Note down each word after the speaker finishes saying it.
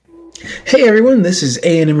Hey everyone, this is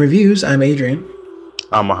A&M Reviews. I'm Adrian.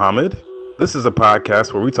 I'm Mohammed. This is a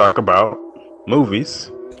podcast where we talk about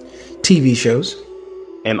movies TV shows.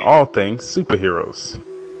 and all things superheroes.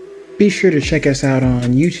 Be sure to check us out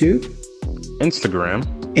on YouTube Instagram,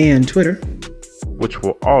 and Twitter. which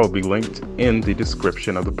will all be linked in the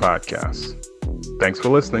description of the podcast. Thanks for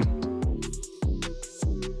listening.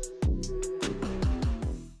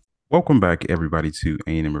 Welcome back, everybody, to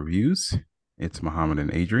A&M Reviews. It's Mohammed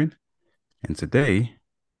and Adrian, and today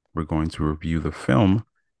we're going to review the film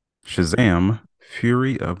Shazam: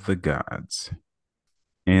 Fury of the Gods.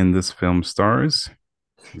 And this film stars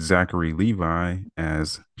Zachary Levi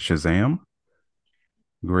as Shazam,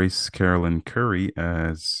 Grace Carolyn Curry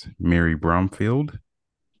as Mary Bromfield,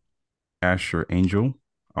 Asher Angel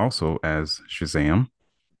also as Shazam,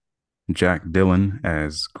 Jack Dillon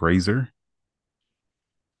as Grazer,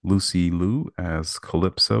 Lucy Liu as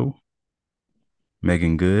Calypso,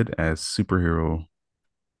 Megan Good as superhero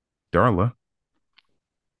Darla,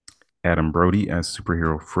 Adam Brody as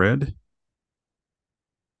superhero Fred,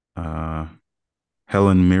 uh,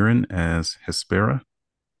 Helen Mirren as Hespera.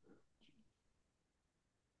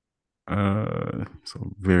 It's a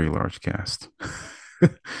very large cast.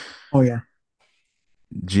 Oh yeah.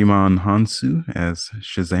 Jimon Hansu as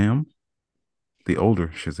Shazam, the older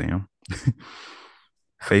Shazam.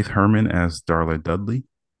 Faith Herman as Darla Dudley.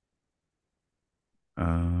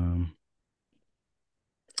 Um,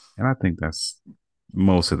 and I think that's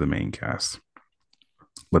most of the main cast.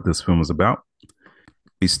 What this film is about.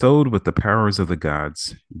 Bestowed with the powers of the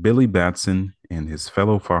gods, Billy Batson and his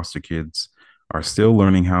fellow foster kids are still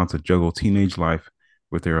learning how to juggle teenage life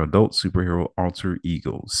with their adult superhero alter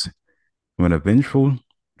egos. When a vengeful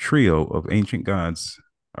trio of ancient gods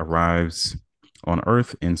arrives on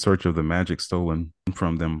Earth in search of the magic stolen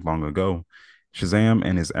from them long ago, Shazam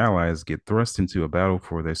and his allies get thrust into a battle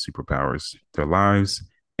for their superpowers, their lives,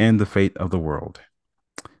 and the fate of the world.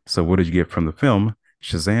 So, what did you get from the film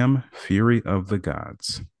Shazam: Fury of the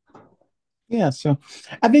Gods? Yeah, so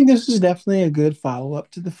I think this is definitely a good follow-up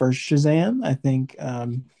to the first Shazam. I think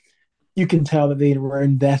you can tell that they were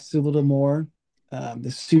invested a little more.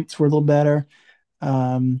 The suits were a little better.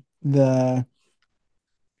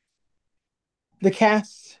 The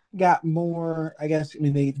cast got more, I guess. I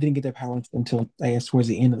mean, they didn't get their powers until I guess towards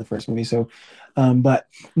the end of the first movie. So, but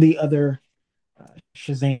the other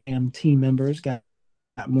Shazam team members got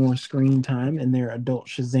more screen time in their adult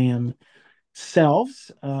Shazam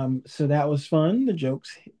selves. So that was fun. The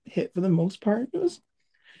jokes hit for the most part. It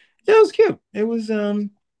was cute. It was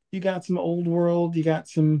you got some old world, you got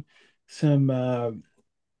some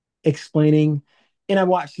explaining, and I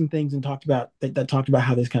watched some things and that talked about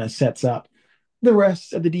how this kind of sets up the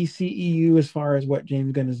rest of the DCEU as far as what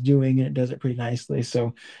James Gunn is doing, and it does it pretty nicely.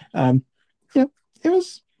 So um yeah, it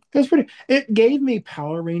was it was pretty it gave me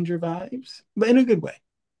Power Ranger vibes, but in a good way.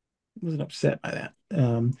 I wasn't upset by that.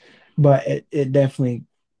 But it definitely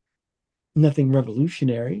nothing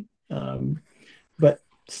revolutionary, but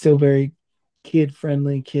still very kid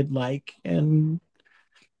friendly, kid like, and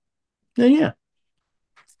yeah.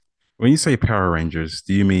 When you say Power Rangers,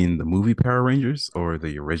 do you mean the movie Power Rangers or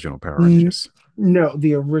the original Power N- Rangers? No,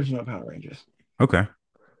 the original Power Rangers. Okay.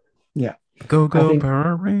 Yeah, Go, I go, think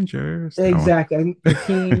Power Rangers. That one. exactly. I think the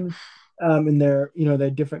team, and their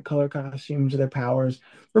different color costumes, their powers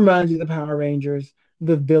reminds you of the Power Rangers.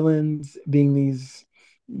 The villains being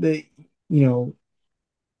the you know,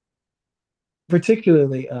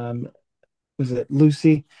 particularly was it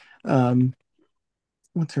Lucy? Um,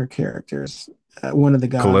 what's her character's one of the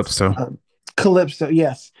gods, Calypso. Calypso.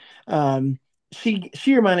 Yes, um, she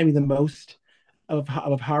reminded me the most of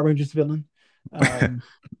a Power Rangers villain. Um,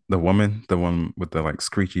 The woman, the one with the like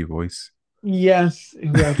screechy voice. yes, who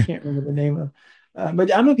I can't remember the name of.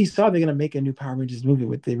 But I don't know if you saw they're gonna make a new Power Rangers movie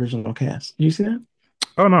with the original cast. Did you see that?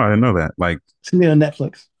 Oh no, I didn't know that. Like, It's gonna be on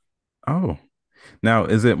Netflix. oh, now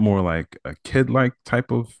is it more like a kid like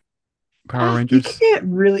type of Power You Rangers? can't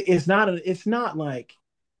really. It's not like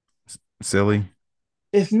Silly.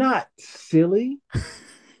 it's not silly,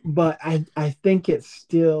 but I think it's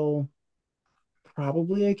still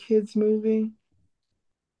probably a kids movie.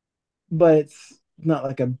 But it's not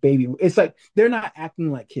like a baby. It's like they're not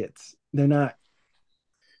acting like kids. They're not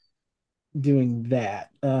doing that.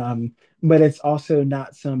 But it's also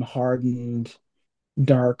not some hardened,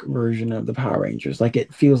 dark version of the Power Rangers. Like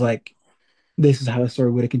it feels like this is how the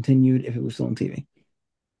story would have continued if it was still on TV.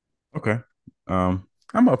 Okay.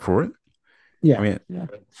 I'm up for it. I Yeah. mean, Yeah.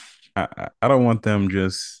 I don't want them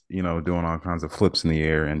just, doing all kinds of flips in the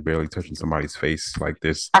air and barely touching somebody's face. Like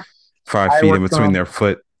there's 5 feet in Fireworks between on. their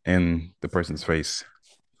foot and the person's face.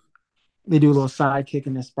 They do a little side kick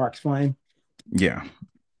and the sparks flying. Yeah.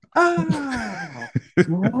 Ah,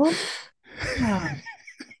 ah,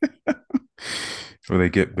 Where they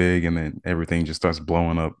get big and then everything just starts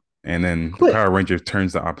blowing up. And then the quick, Power Ranger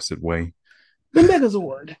turns the opposite way. the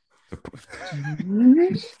Megazord.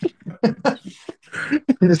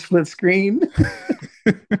 In the split screen.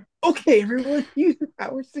 Okay, everyone, use your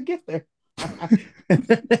powers to get there. And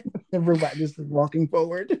then the robot just is walking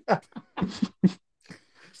forward. I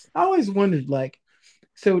always wondered, like,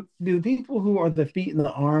 so do the people who are the feet and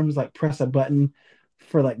the arms like press a button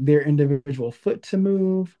for like their individual foot to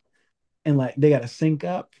move and like they gotta sync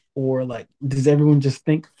up, or like does everyone just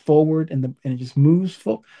think forward and it just moves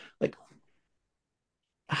full? Like,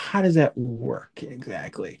 how does that work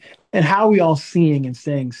exactly? And how are we all seeing and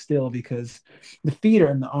staying still because the feet are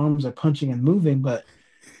and the arms are punching and moving, but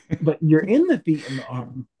you're in the feet and the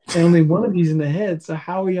arm, and only one of you's in the head. So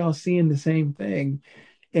how are y'all seeing the same thing?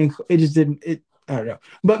 And it just didn't. It I don't know,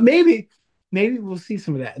 but maybe we'll see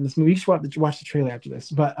some of that in this movie. You should watch the trailer after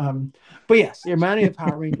this. But yes, it reminded me of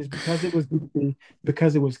Power Rangers because it was goofy,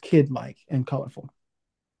 because it was kid like and colorful.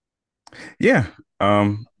 Yeah.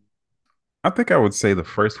 Um, I think I would say the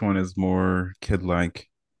first one is more kid-like.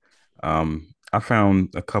 I found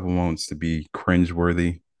a couple moments to be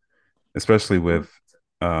cringe-worthy, especially with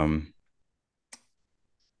um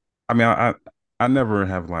I mean I never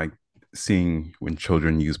have like seen when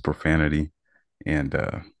children use profanity and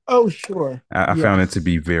Oh sure, I found it to yes,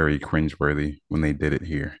 be very cringeworthy when they did it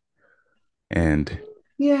here. And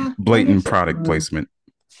yeah. I blatant guess. product placement.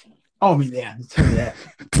 Oh, I mean, yeah, tell me that.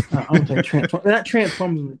 I won't say transform. Not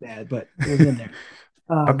Transformers was bad, but it was in there.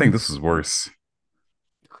 I think Um, this is worse.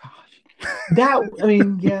 Gosh, that I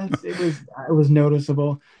mean, yes, it was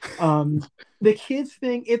noticeable. Um, the kids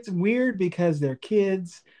thing, it's weird because they're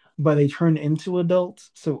kids, but they turn into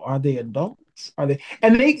adults. So are they adults? Are they?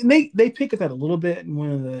 And they pick at that a little bit in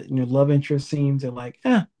one of the love interest scenes. They're like,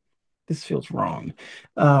 this feels wrong.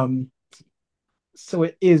 Um, so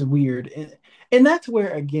it is weird, and that's where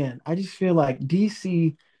again, I just feel like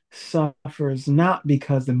DC suffers not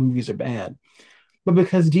because the movies are bad, but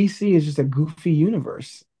because DC is just a goofy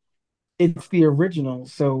universe. It's the original,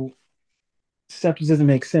 so stuff just doesn't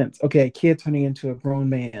make sense. Okay, a kid turning into a grown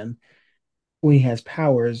man when he has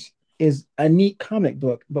powers is a neat comic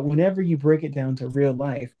book, but whenever you break it down to real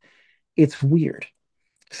life, it's weird.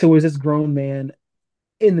 So is this grown man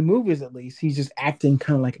in the movies at least, he's just acting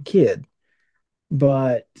kind of like a kid.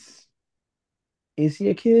 But is he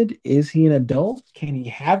a kid? Is he an adult?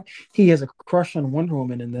 He has a crush on Wonder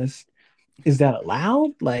Woman in this. Is that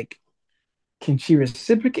allowed? Like, can she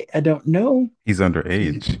reciprocate? I don't know. He's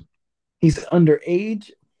underage. He's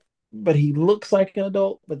underage, but he looks like an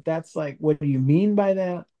adult. But that's like, what do you mean by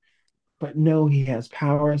that? But no, he has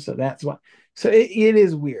power, so that's why. So it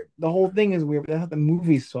is weird. The whole thing is weird, but that's not the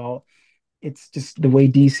movie's fault. It's just the way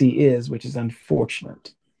DC is, which is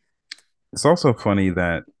unfortunate. It's also funny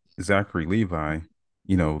that Zachary Levi,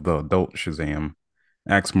 the adult Shazam,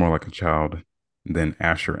 acts more like a child than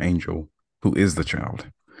Asher Angel, who is the child.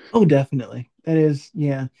 Oh, definitely. That is,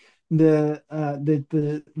 yeah. The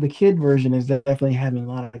kid version is definitely having a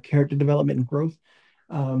lot of character development and growth.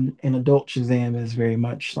 And adult Shazam is very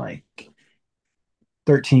much like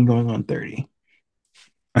 13 going on 30.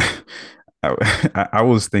 I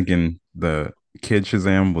was thinking the kid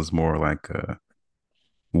Shazam was more like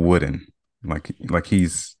wooden, like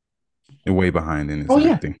he's way behind in his Oh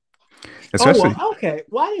yeah. acting, Oh well, especially. okay.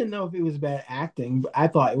 Well, I didn't know if it was bad acting, but I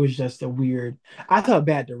thought it was just I thought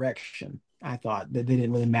bad direction. I thought that they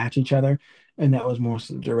didn't really match each other, and that was more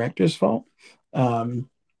so the director's fault. Um,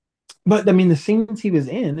 but I mean, the scenes he was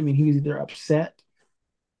in, I mean, he was either upset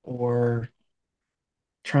or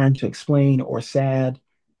trying to explain or sad,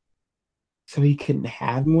 so he couldn't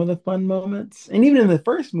have more of the fun moments. And even in the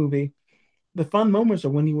first movie, the fun moments are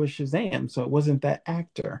when he was Shazam, so it wasn't that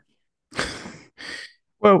actor.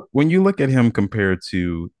 Well, when you look at him compared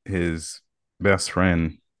to his best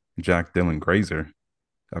friend Jack Dylan Grazer,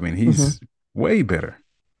 I mean, Hmm. he's way better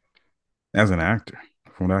as an actor,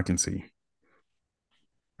 from what I can see.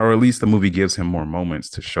 Or at least the movie gives him more moments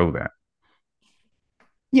to show that.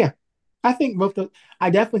 Yeah, I think I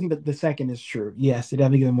definitely think that the second is true. Yes, they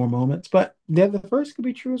definitely give him more moments, but the first could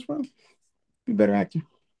be true as well. Be better actor.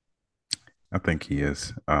 I think he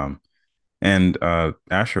is. And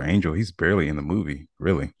Asher Angel, he's barely in the movie,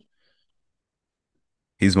 really.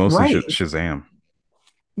 He's mostly Right. Shazam.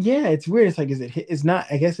 Yeah, it's weird. It's like, it's not,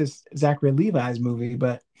 I guess it's Zachary Levi's movie,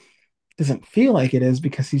 but it doesn't feel like it is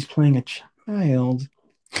because he's playing a child,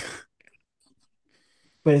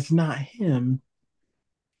 but it's not him.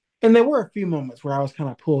 And there were a few moments where I was kind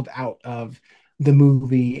of pulled out of the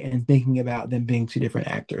movie and thinking about them being two different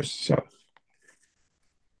actors. So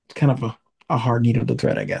it's kind of a hard needle to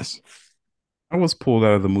thread, I guess. I was pulled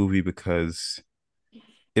out of the movie because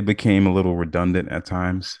it became a little redundant at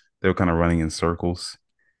times. They were kind of running in circles,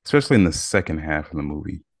 especially in the second half of the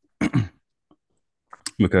movie,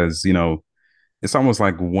 because it's almost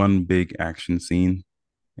like one big action scene,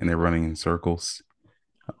 and they're running in circles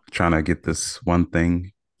trying to get this one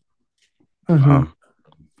thing. Hmm. Um,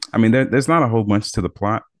 I mean, there's not a whole bunch to the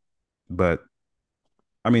plot, but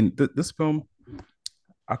I mean, this film,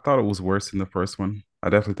 I thought it was worse than the first one. I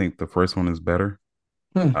definitely think the first one is better.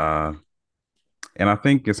 Hmm. Uh, and I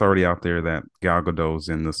think it's already out there that Gal Gadot's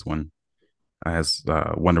in this one as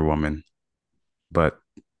Wonder Woman. But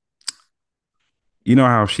you know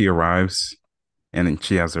how she arrives and then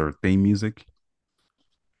she has her theme music?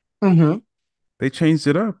 Hmm. They changed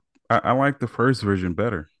it up. I like the first version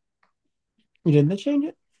better. Didn't they change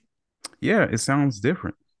it? Yeah, it sounds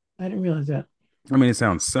different. I didn't realize that. I mean, it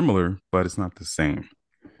sounds similar, but it's not the same.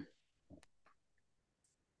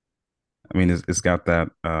 I mean, it's got that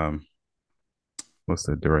what's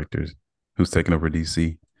the director who's taking over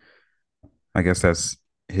DC? I guess that's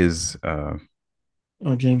his Oh,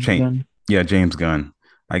 James change. Gunn. Yeah, James Gunn.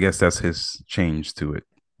 I guess that's his change to it.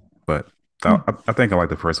 But Hmm. I think I like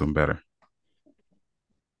the first one better.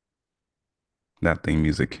 That theme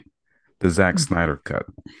music, the Zack Snyder cut.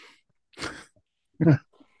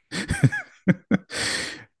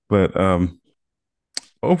 But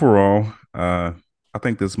overall, I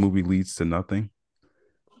think this movie leads to nothing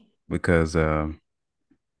because I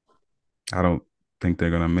don't think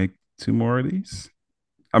they're gonna make two more of these.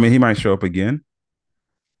 I mean, he might show up again.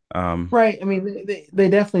 Um, Right. I mean, they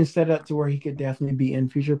definitely set it up to where he could definitely be in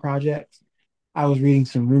future projects. I was reading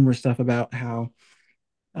some rumor stuff about how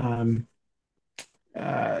um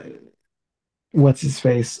uh what's his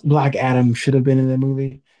face? Black Adam should have been in the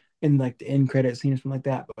movie in like the end credit scene or something like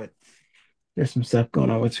that, but there's some stuff going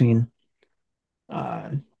on between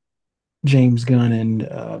uh James Gunn and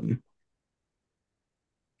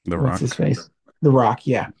The what's his Rock, face? The Rock,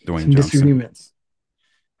 yeah. Dwayne Some Johnson. disagreements.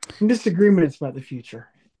 Some disagreements about the future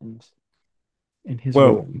and his Well,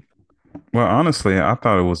 role. honestly, I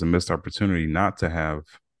thought it was a missed opportunity not to have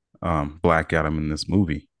Black Adam in this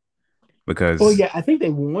movie Well, because yeah, I think they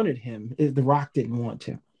wanted him. The Rock didn't want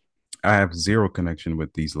to. I have zero connection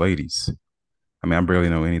with these ladies. I mean, I barely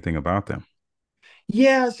know anything about them.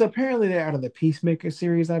 Yeah, so apparently they're out of the Peacemaker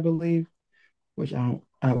series, I believe, which I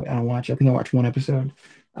don't watch. I think I watched one episode.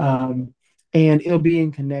 Um, and it'll be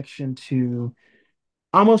in connection to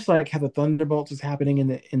almost like how the Thunderbolts is happening in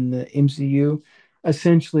the MCU.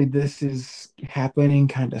 Essentially, this is happening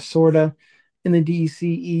kind of sorta in the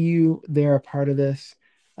DCEU. They're a part of this,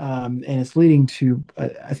 and it's leading to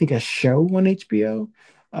I think a show on HBO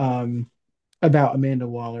um, about Amanda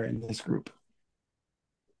Waller and this group.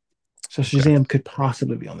 So Okay, Shazam could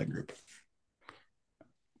possibly be on the group.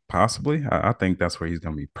 possibly. I think that's where he's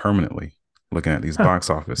going to be permanently looking at these Huh. box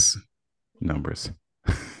office numbers.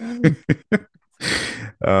 Mm.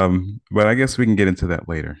 But I guess we can get into that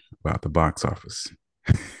later about the box office.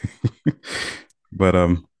 But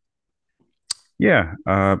yeah,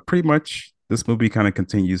 pretty much this movie kind of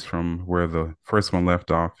continues from where the first one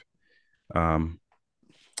left off. Um,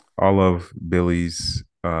 all of Billy's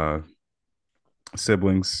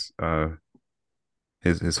siblings,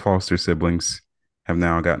 his foster siblings, have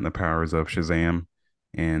now gotten the powers of Shazam,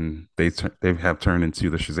 and they have turned into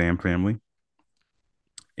the Shazam family,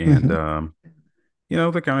 and Mhm.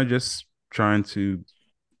 they're kind of just trying to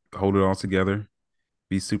hold it all together,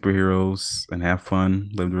 be superheroes, and have fun,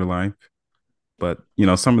 live their life. But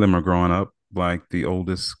some of them are growing up. Like the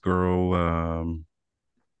oldest girl,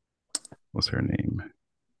 what's her name?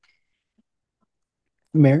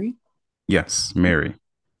 Mary? Yes, Mary.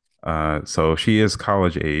 So she is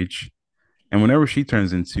college age, and whenever she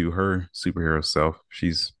turns into her superhero self,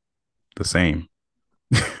 she's the same.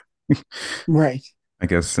 Right. I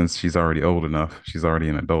guess since she's already old enough, she's already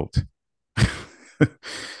an adult.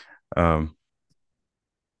 um,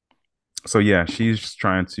 so yeah, she's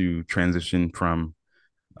trying to transition from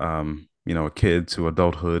a kid to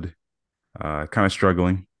adulthood, kind of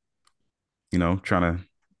struggling, trying to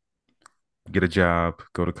get a job,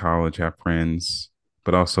 go to college, have friends,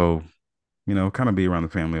 but also, kind of be around the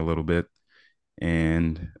family a little bit.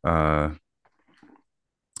 And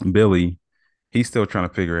Billy, he's still trying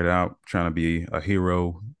to figure it out, trying to be a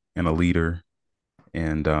hero and a leader.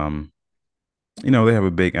 And they have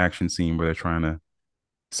a big action scene where they're trying to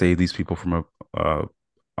save these people from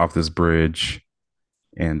off this bridge.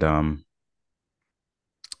 And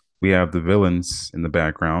we have the villains in the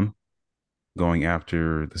background. going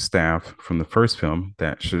after the staff from the first film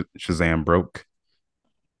that Shazam broke,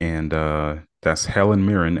 and that's Helen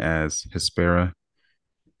Mirren as Hespera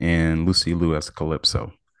and Lucy Liu as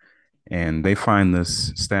Calypso. And they find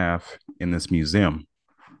this staff in this museum,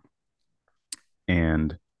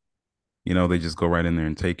 and they just go right in there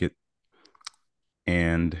and take it.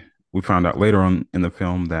 And we found out later on in the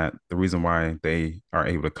film that the reason why they are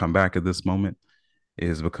able to come back at this moment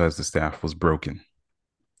is because the staff was broken.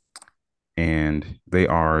 And they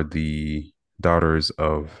are the daughters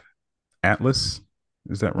of Atlas.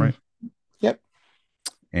 Is that Mm. right? Yep.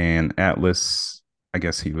 And Atlas, I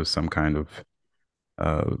guess he was some kind of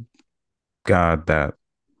uh, god that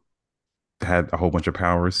had a whole bunch of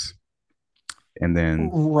powers. And then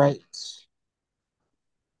Right.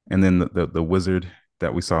 the wizard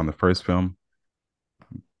that we saw in the first film,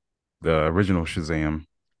 the original Shazam,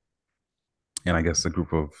 and I guess a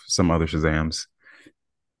group of some other Shazams,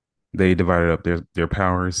 they divided up their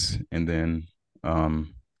powers, and then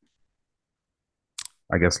um,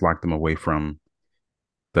 I guess locked them away from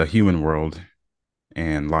the human world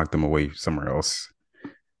and locked them away somewhere else.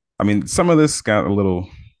 I mean, some of this got a little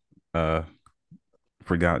uh,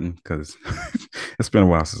 forgotten because it's been a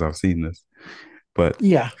while since I've seen this, but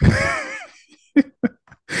Yeah.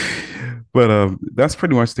 that's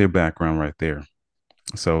pretty much their background right there.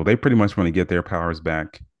 So they pretty much want to get their powers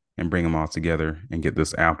back and bring them all together and get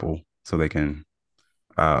this apple so they can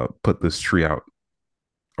put this tree out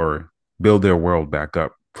or build their world back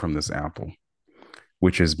up from this apple,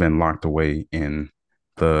 which has been locked away in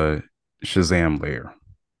the Shazam layer.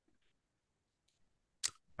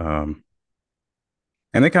 Um,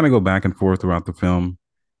 and they kind of go back and forth throughout the film,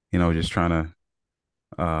 just trying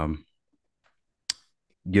to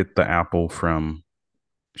get the apple from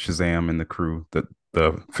Shazam and the crew,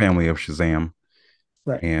 the family of Shazam.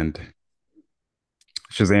 Right. And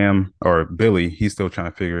Shazam or Billy, he's still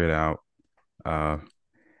trying to figure it out. Uh,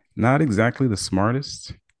 Not exactly the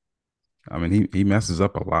smartest. I mean, he messes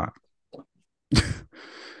up a lot.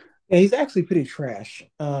 Yeah, he's actually pretty trash.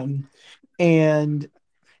 And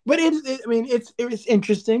but I mean, it's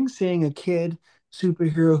interesting seeing a kid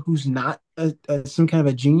superhero who's not some kind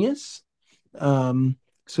of a genius. So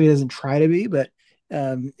he doesn't try to be, but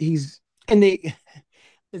he's and they.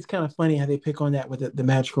 It's kind of funny how they pick on that with the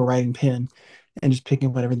magical writing pen and just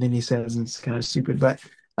picking whatever thing he says, and it's kind of stupid. But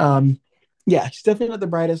um, yeah, he's definitely not the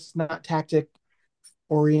brightest, not tactic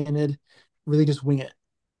oriented, really just wing it.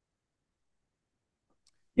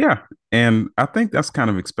 Yeah, and I think that's kind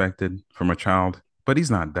of expected from a child, but he's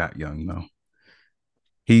not that young though.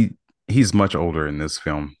 He he's much older in this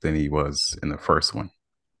film than he was in the first one.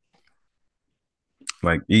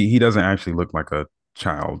 Like he doesn't actually look like a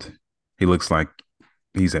child. He looks like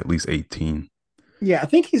he's at least 18. Yeah, I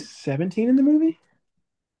think he's 17 in the movie.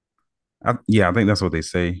 Yeah, I think that's what they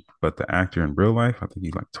say. But the actor in real life, I think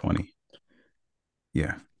he's like 20.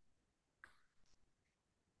 Yeah.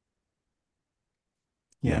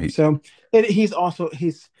 Yeah. Yeah. So he's also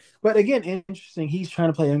but again, interesting. He's trying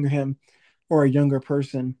to play younger him or a younger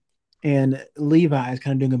person, and Levi is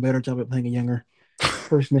kind of doing a better job at playing a younger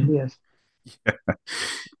person than he is.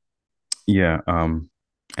 Yeah.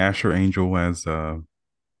 Asher Angel as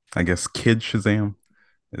I guess kid Shazam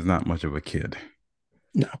is not much of a kid.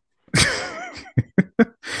 No.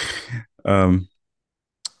 um,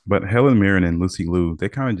 but Helen Mirren and Lucy Liu, they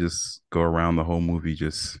kind of just go around the whole movie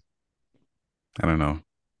just I don't know,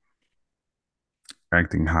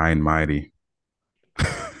 acting high and mighty.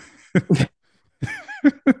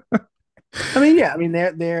 I mean, yeah, I mean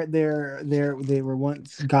they were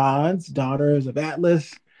once gods, daughters of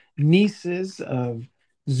Atlas, nieces of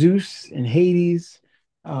Zeus and Hades,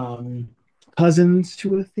 um, cousins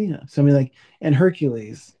to Athena. So I mean, like, and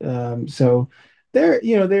Hercules. So they're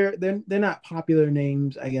not popular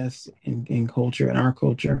names, I guess, in culture, in our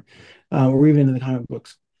culture, or even in the comic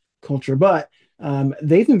books culture. But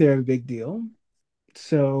they think they're a big deal,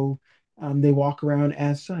 so they walk around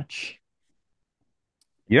as such.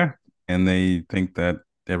 Yeah, and they think that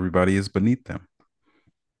everybody is beneath them,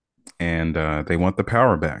 and they want the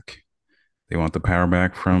power back. They want the power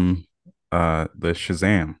back from the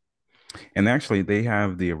Shazam, and actually, they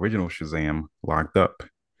have the original Shazam locked up.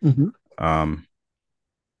 Mhm. Um,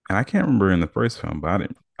 and I can't remember in the first film,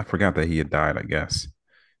 but I forgot that he had died. I guess,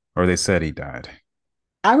 or they said he died.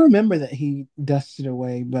 I remember that he dusted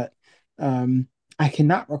away, but um, I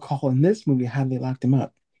cannot recall in this movie how they locked him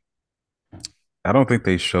up. I don't think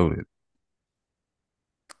they showed it.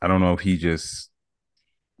 I don't know if he just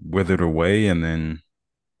withered away and then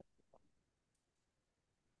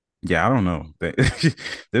yeah, I don't know.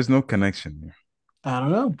 There's no connection there. I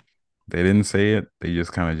don't know. They didn't say it. They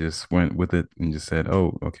just kind of just went with it and just said,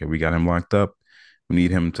 "Oh, okay, we got him locked up. We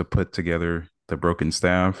need him to put together the broken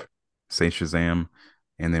staff, say Shazam,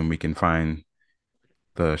 and then we can find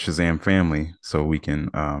the Shazam family so we can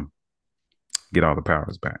get all the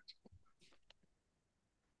powers back."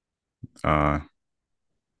 Uh,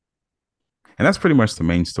 and that's pretty much the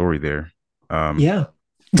main story there. Um, Yeah.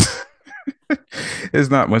 there's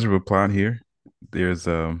not much of a plot here. There's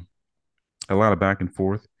a lot of back and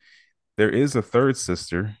forth. There is a third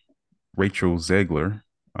sister, Rachel Zegler.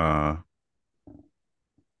 Uh,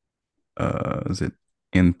 is it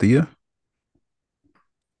Anthea?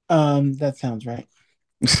 That sounds right.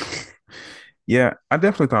 Yeah, I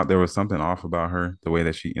definitely thought there was something off about her, the way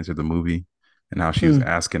that she entered the movie and how she was Mm,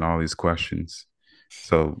 asking all these questions.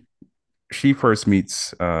 So she first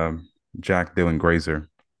meets Jack Dylan Grazer.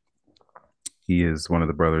 He is one of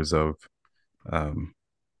the brothers of um,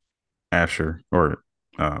 Asher or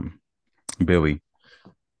um, Billy.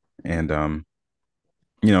 And,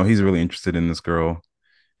 he's really interested in this girl.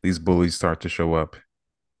 These bullies start to show up.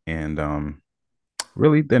 And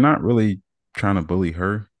really, they're not really trying to bully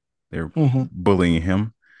her, they're hmm bullying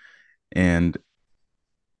him. And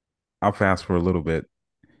I'll fast for a little bit.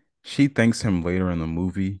 She thanks him later in the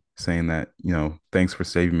movie, saying that, thanks for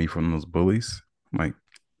saving me from those bullies. I'm like,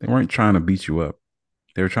 they weren't trying to beat you up.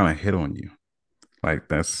 They were trying to hit on you. Like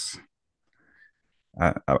that's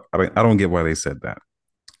I don't get why they said that.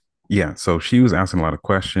 Yeah, so she was asking a lot of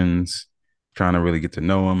questions, trying to really get to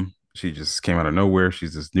know him. She just came out of nowhere.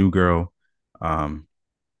 She's this new girl. Um,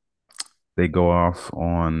 they go off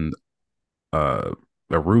on uh,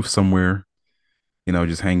 a roof somewhere,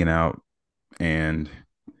 just hanging out. And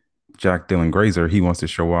Jack Dylan Grazer, he wants to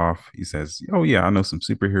show off. He says, "Oh yeah, I know some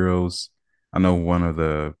superheroes. I know one of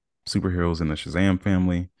the superheroes in the Shazam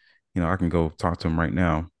family. I can go talk to him right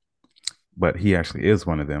now." But he actually is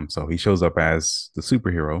one of them. So he shows up as the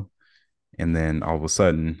superhero, and then all of a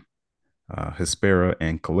sudden, Hespera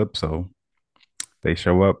and Calypso, they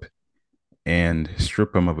show up and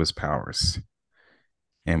strip him of his powers.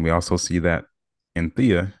 And we also see that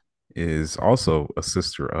Anthea is also a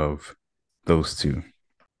sister of those two.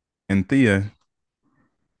 Anthea,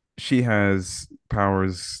 she has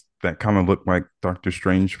powers that kind of look like Doctor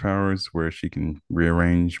Strange powers, where she can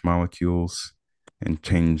rearrange molecules and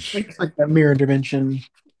change. It's like that mirror dimension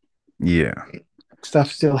Yeah.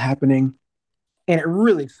 stuff still happening, and it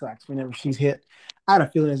really sucks whenever she's hit. I had a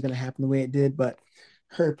feeling it was going to happen the way it did, but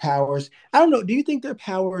her powers. I don't know. Do you think their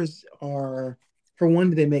powers are, for one,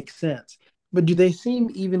 do they make sense? But do they seem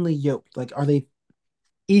evenly yoked? Like, are they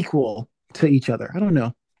equal to each other? I don't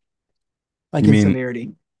know. Like You in mean,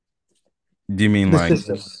 severity, do you mean the like,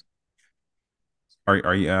 sisters.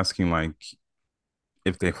 are you asking like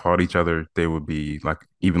if they fought each other, they would be like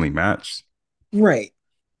evenly matched? Right.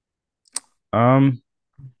 Um,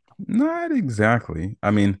 Not exactly.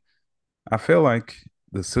 I mean, I feel like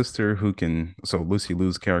the sister who can, so Lucy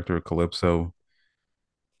Liu's character, Calypso,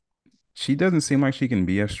 she doesn't seem like she can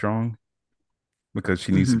be as strong because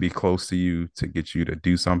she needs to hmm be close to you to get you to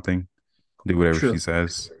do something, do whatever she True.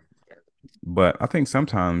 says. But I think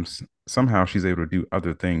sometimes, somehow, she's able to do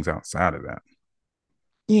other things outside of that.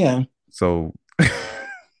 Yeah. So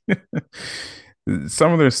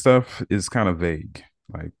some of their stuff is kind of vague.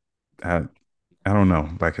 Like, I, I don't know.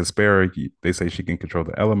 Like Hespera, they say she can control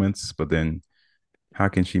the elements, but then how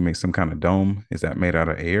can she make some kind of dome? Is that made out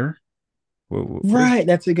of air? What is Right.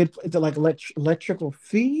 That's a good. It's like electrical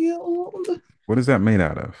field. what is that made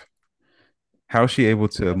out of? How is she able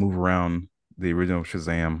to move around the original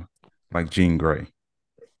Shazam like Jean Grey?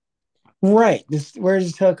 Right. This where's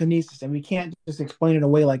this telekinesis, and we can't just explain it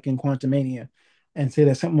away like in Quantumania, and say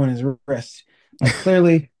there's something on his wrist. Like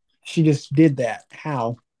clearly, she just did that.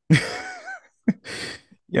 How?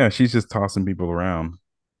 Yeah, she's just tossing people around.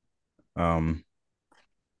 Um,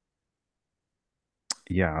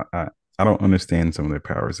 yeah, I don't understand some of their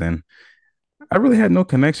powers, and I really had no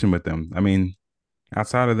connection with them. I mean,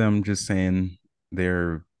 outside of them just saying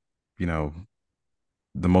they're, you know,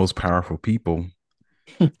 the most powerful people,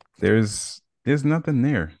 there's nothing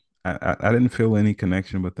there. I didn't feel any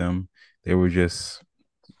connection with them. They were just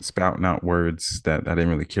spouting out words that I didn't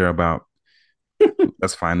really care about.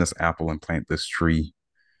 Let's find this apple and plant this tree.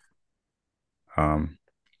 Um,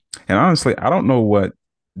 and honestly, I don't know what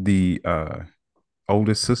the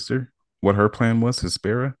oldest sister, what her plan was,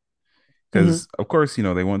 Hespera, hmm because of course, they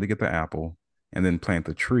wanted to get the apple and then plant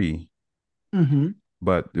the tree. hmm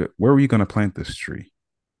But where were you going to plant this tree?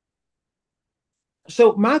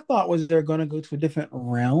 So my thought was they're going to go to a different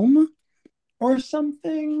realm or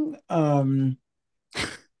something.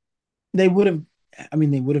 They would have. I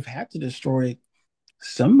mean, they would have had to destroy.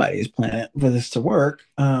 somebody's planet for this to work.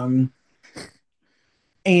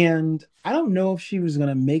 And I don't know if she was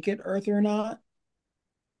gonna make it Earth or not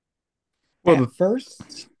Well, at the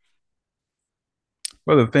first.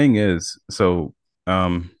 thing is, so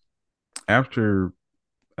um, after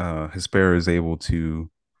Hesper is able to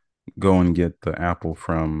go and get the apple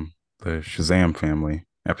from the Shazam family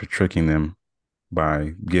after tricking them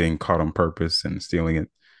by getting caught on purpose and stealing it.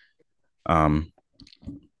 Um,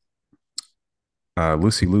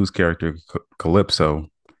 Lucy Liu's character Calypso,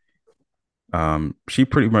 she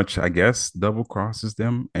pretty much, I guess, double crosses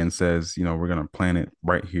them and says, you know, we're gonna plant it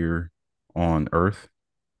right here on Earth.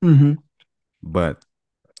 Mm-hmm. But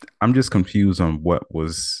I'm just confused on what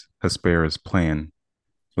was Hespera's plan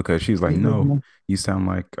because she's like, The no, original. you sound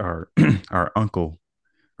like our our uncle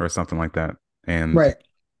or something like that, and Right.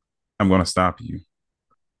 I'm gonna stop you.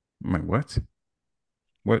 I'm like, what?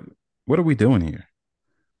 What? What are we doing here?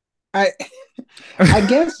 I I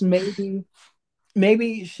guess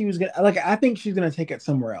maybe she was gonna like I think she's gonna take it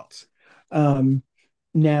somewhere else. Um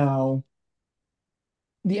Now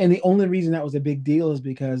the only reason that was a big deal is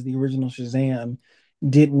because the original Shazam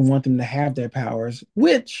didn't want them to have their powers,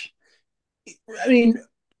 which I mean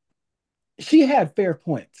she had fair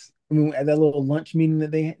points. I mean, at that little lunch meeting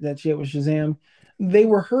that she had with Shazam, they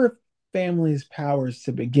were her family's powers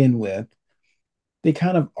to begin with. They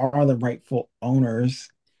kind of are the rightful owners.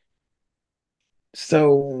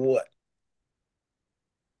 So,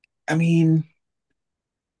 I mean,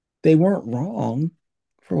 they weren't wrong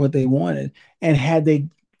for what they wanted. And had they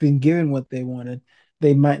been given what they wanted,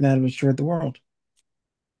 they might not have destroyed the world.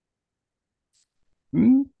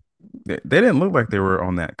 Mm, they didn't look like they were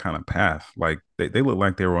on that kind of path. Like they looked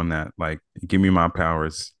like they were on that, like, give me my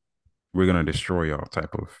powers, we're gonna destroy y'all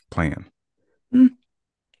type of plan. Mm.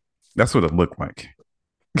 That's what it looked like.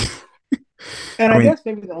 And I I mean, guess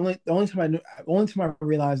maybe the only time I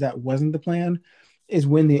realized that wasn't the plan is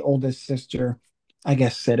when the oldest sister, I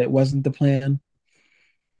guess, said it wasn't the plan.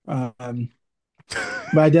 Um,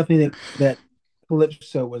 but I definitely think that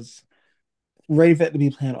Calypso was ready for it to be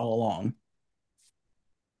planned all along.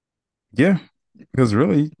 yeah, because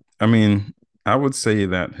really, I mean, I would say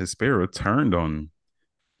that Hespera turned on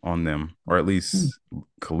them, or at Hmm. least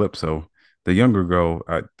Calypso. The younger girl,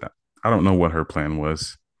 I don't know what her plan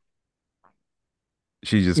was.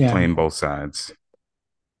 She's just Yeah. playing both sides.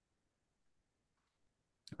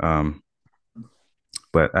 Um,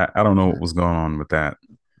 but I don't know what was going on with that.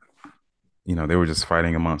 You know, they were just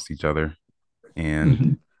fighting amongst each other, and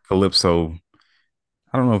Hmm. Calypso,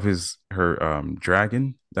 I don't know if his her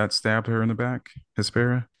dragon that stabbed her in the back,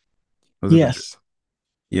 Hespera. Was it Yes.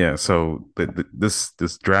 yeah, so this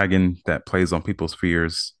dragon that plays on people's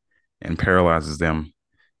fears and paralyzes them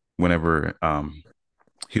whenever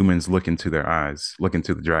humans look into their eyes, look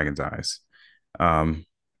into the dragon's eyes. Um,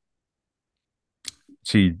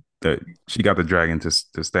 she the she got the dragon to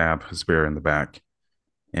stab Hespera in the back,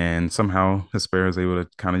 and somehow Hespera is able to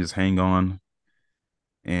kind of just hang on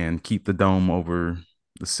and keep the dome over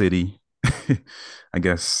the city. I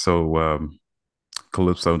guess so.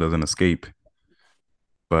 Calypso doesn't escape,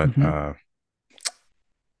 but Hmm.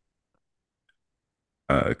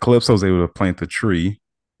 Calypso's able to plant the tree.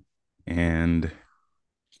 And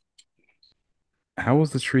how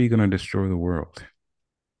was the tree going to destroy the world?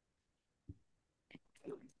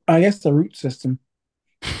 I guess the root system,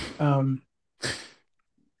 because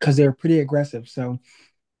they're pretty aggressive. So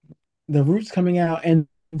the roots coming out, and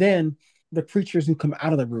then the creatures who come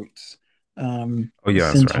out of the roots, Oh yeah,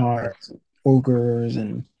 that's right. centaurs, ogres,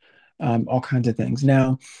 and all kinds of things.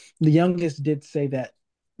 Now, the youngest did say that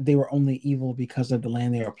they were only evil because of the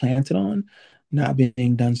land they were planted on, not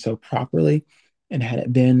being done so properly. And had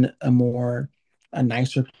it been a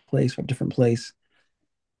nicer place or a different place,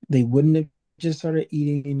 they wouldn't have just started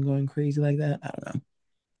eating and going crazy like that. I don't know.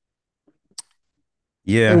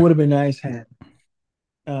 It Yeah. would have been nice had,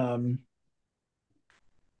 um,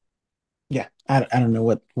 yeah, I don't know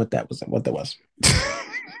what that was.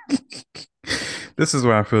 This is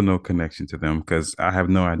why I feel no connection to them because I have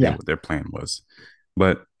no idea Yeah. what their plan was.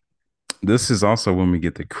 But this is also when we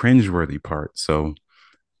get the cringeworthy part. So,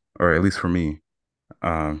 or at least for me,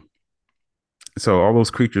 um, so all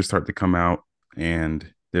those creatures start to come out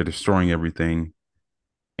and they're destroying everything.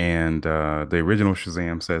 And the original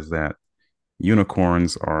Shazam says that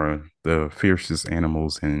unicorns are the fiercest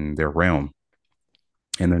animals in their realm,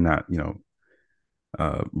 and they're not, you know,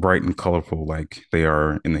 bright and colorful like they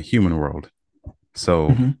are in the human world. So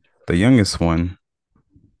Hmm. the youngest one,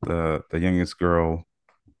 the youngest girl,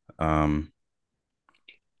 um,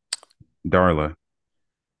 Darla,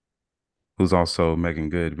 who's also Megan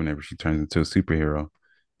Good whenever she turns into a superhero.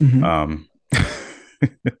 Hmm. Um,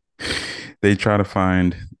 They try to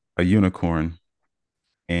find a unicorn,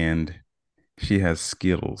 and she has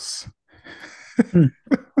Skittles. Because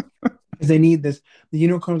they need this. The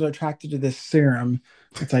unicorns are attracted to this serum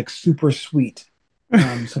that's like super sweet.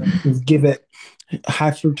 So just give it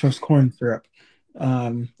high fructose corn syrup.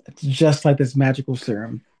 It's just like this magical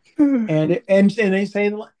serum, and they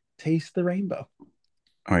say taste the rainbow.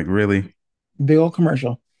 Like, really? Big old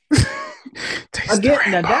commercial. Taste the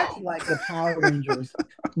Again, now that's rainbow. like the Power Rangers.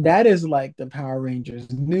 That is like the Power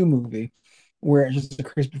Rangers new movie, where it's just a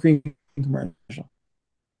Krispy Kreme commercial.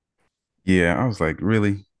 Yeah, I was like,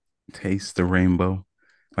 really? Taste the rainbow?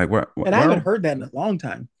 Like, And I haven't heard that in a long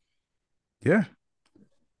time. Yeah,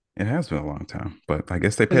 it has been a long time, but I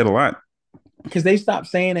guess they paid a lot. Because they stopped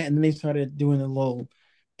saying it and then they started doing the little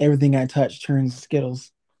everything I touch turns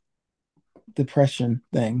Skittles depression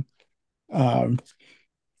thing. Um,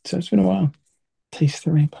 so it's been a while. Taste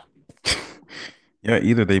the rainbow. Yeah,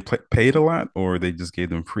 either they paid a lot or they just gave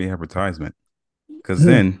them free advertisement. Because Hmm.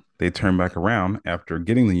 then they turn back around after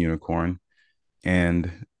getting the unicorn,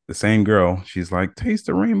 and the same girl, she's like, "Taste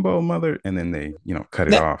the rainbow, mother," and then they, cut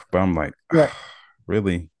it That, off. But I'm like, right.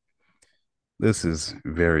 really, this is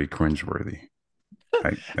very cringeworthy.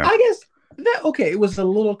 Yeah. I guess that okay, it was a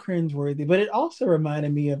little cringeworthy, but it also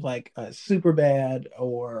reminded me of like Super Bad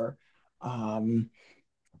or um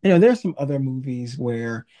there's some other movies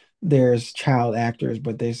where there's child actors,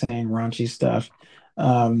 but they're saying raunchy stuff.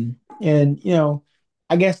 And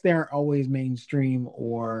I guess they aren't always mainstream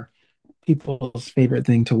or people's favorite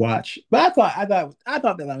thing to watch. But I thought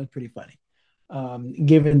that was pretty funny.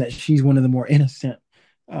 Given that she's one of the more innocent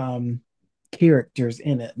um characters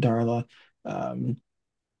in it, Darla. Um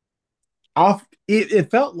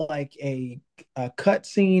it felt like a cut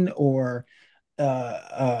scene or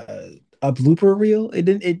a blooper reel. It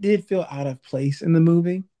did feel out of place in the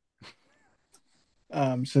movie.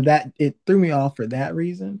 So that it threw me off for that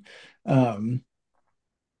reason. Um,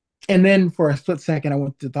 and then for a split second, I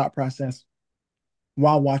went through the thought process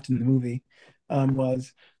while watching the movie,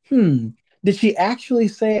 was, hmm, did she actually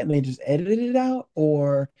say it and they just edited it out,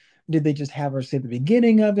 or did they just have her say the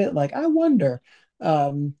beginning of it? Like, I wonder.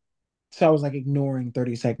 Um, so I was like ignoring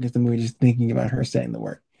 30 seconds of the movie, just thinking about her saying the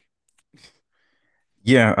word.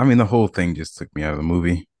 Yeah, I mean, the whole thing just took me out of the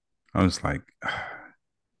movie. I was like,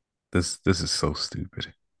 this is so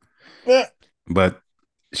stupid. Eh. But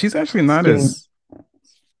she's actually It's not getting as,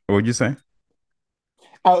 what would you say?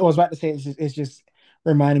 I was about to say it's just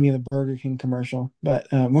reminding me of the Burger King commercial, but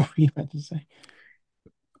what were you about to say?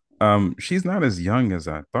 She's not as young as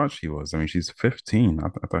I thought she was. I mean, she's 15.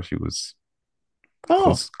 I thought she was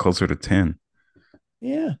Oh, closer to 10.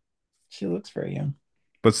 yeah, she looks very young.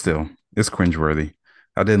 But still, it's cringeworthy.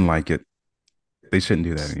 I didn't like it. They shouldn't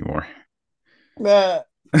do that anymore. Uh,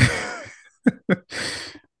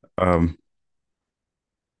 um,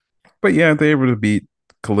 but yeah, they were able to beat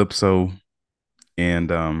Calypso,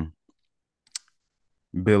 and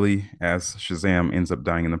Billy as Shazam ends up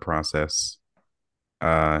dying in the process.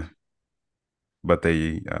 Uh, but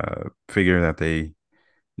they figure that they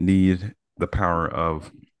need the power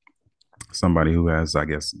of somebody who has, I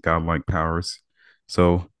guess, godlike powers.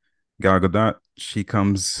 So Gal Gadot, she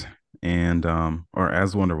comes and or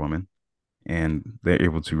as Wonder Woman, and they're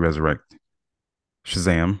able to resurrect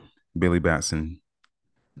Shazam, Billy Batson,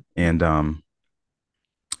 and and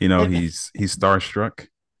he's starstruck.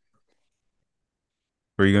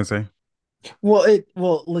 What are you gonna say?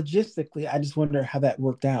 well, logistically, I just wonder how that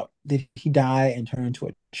worked out. Did he die and turn into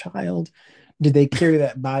a child? Did they carry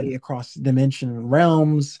that body across dimension and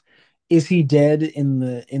realms? Is he dead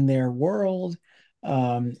in their world?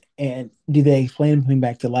 And do they flame him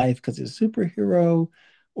back to life because he's a superhero,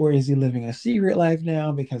 or is he living a secret life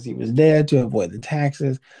now because he was dead to avoid the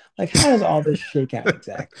taxes? Like, how does all this shake out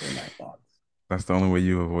exactly? In my thoughts. That's the only way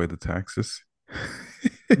you avoid the taxes.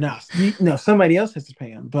 No, no, somebody else has to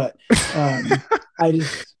pay him. But um, I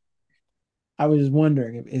just I was just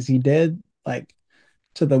wondering, is he dead like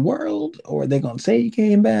to the world, or are they gonna say he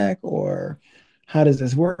came back, or how does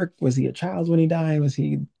this work? Was he a child when he died? Was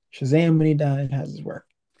he Shazam when he died? How does this work?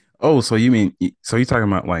 Oh, so you mean so you're talking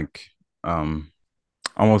about like um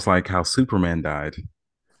almost like how Superman died.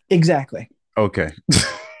 Exactly. Okay.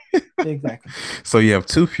 Exactly. So you have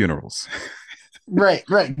two funerals. Right,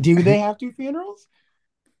 right. Do they have two funerals?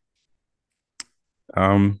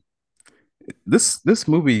 Um this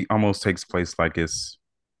movie almost takes place like it's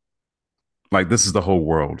like this is the whole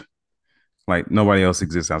world. Like nobody else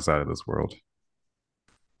exists outside of this world.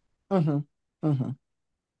 Mm-hmm. Mm-hmm.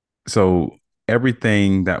 So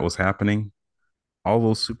everything that was happening, all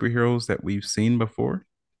those superheroes that we've seen before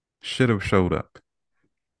should have showed up.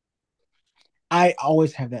 I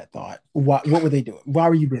always have that thought. What were they doing? Why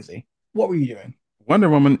were you busy? What were you doing? Wonder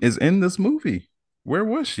Woman is in this movie. Where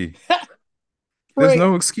was she? There's Right.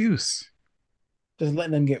 no excuse. Just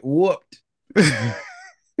letting them get whooped,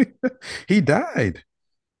 He died.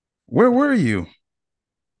 Where were you?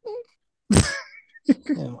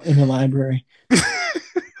 in the library.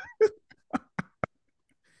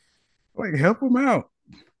 Like, help him out.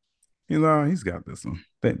 He's got this one.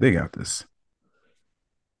 They got this.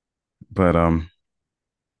 But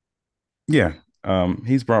yeah,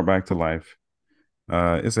 he's brought back to life.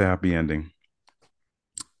 It's a happy ending.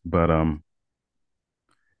 But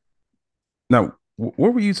now,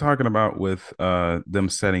 what were you talking about with them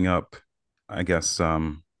setting up? I guess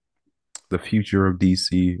the future of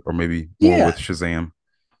DC, or maybe more Yeah. with Shazam.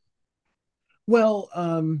 Well,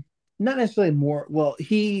 not necessarily more. Well,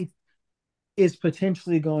 he is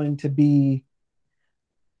potentially going to be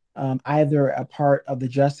either a part of the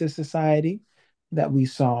Justice Society that we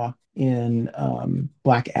saw in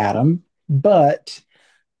Black Adam, but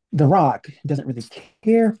The Rock doesn't really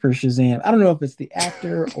care for Shazam. I don't know if it's the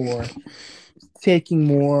actor or taking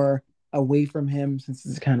more away from him since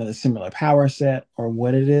it's kind of a similar power set or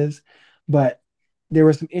what it is. But there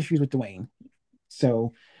were some issues with Dwayne.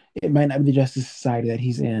 So it might not be the Justice Society that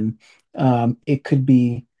he's in. It could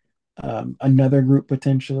be another group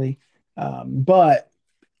potentially. But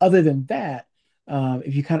other than that,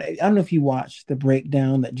 if you kind of, I don't know if you watched the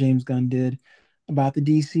breakdown that James Gunn did about the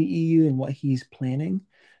DCEU and what he's planning.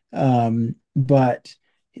 But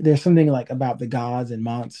there's something like about the gods and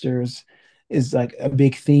monsters is like a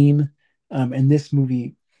big theme. And this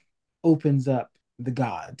movie opens up the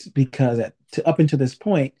gods because up until this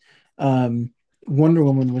point, um, Wonder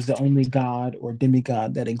Woman was the only god or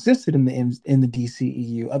demigod that existed in the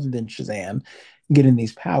DCEU other than Shazam getting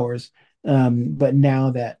these powers. But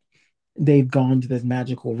now that they've gone to this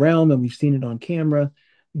magical realm and we've seen it on camera,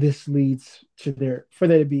 this leads to there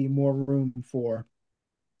to be more room for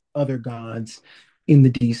other gods in the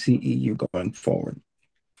DCEU going forward.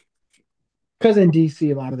 Because in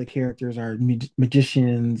DC, a lot of the characters are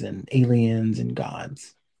magicians and aliens and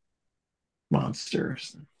gods,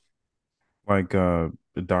 monsters. Like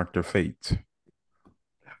Doctor Fate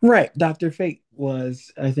Right. Dr. Fate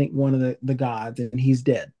was, I think, one of the gods, and he's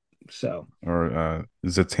dead. So, or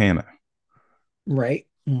Zatanna. right.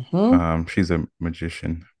 She's a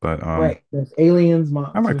magician, but Right. There's aliens, I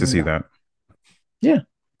like monsters, to and see gods. that.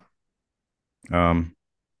 Yeah. Um,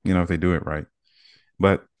 if they do it right.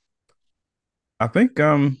 But I think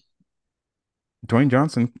Dwayne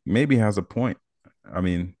Johnson maybe has a point. I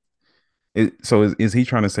mean, is he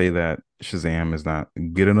trying to say that Shazam is not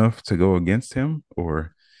good enough to go against him,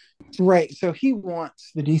 or Right. So he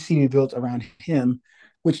wants the DC to be built around him,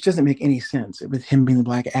 which doesn't make any sense with him being the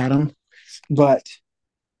Black Adam, but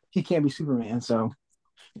he can't be Superman. So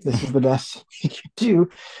this is the best he could do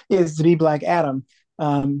is to be Black Adam.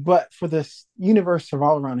 But for this universe to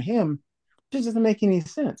revolve around him, it just doesn't make any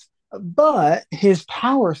sense. But his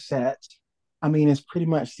power set, I mean, is pretty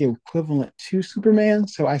much the equivalent to Superman.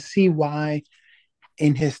 So I see why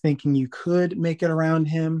in his thinking you could make it around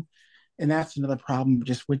him. And that's another problem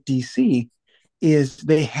just with DC is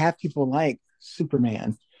they have people like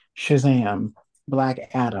Superman, Shazam,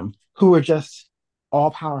 Black Adam, who are just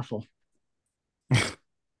all powerful.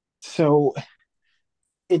 So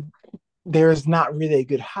it there's not really a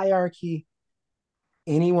good hierarchy.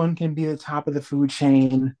 Anyone can be the top of the food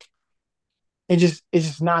chain. It's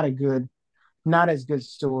just not a good, not as good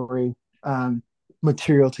story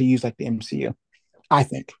material to use like the MCU. I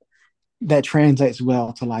think that translates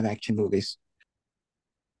well to live action movies.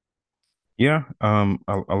 yeah,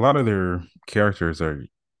 a lot of their characters are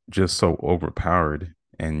just so overpowered,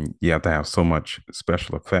 and you have to have so much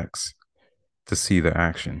special effects to see the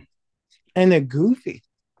action. And they're goofy.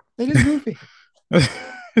 They're just goofy.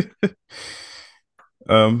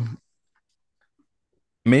 um,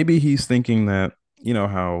 Maybe he's thinking that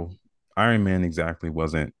how Iron Man exactly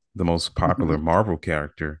wasn't the most popular Mhm. Marvel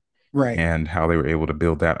character, Right. and how they were able to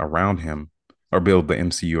build that around him, or build the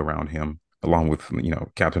MCU around him, along with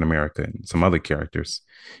Captain America and some other characters.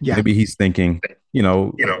 Yeah. Maybe he's thinking,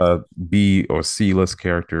 a B or C list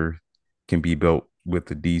character can be built with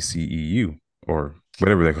the DCEU or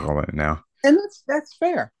whatever they call it now. And that's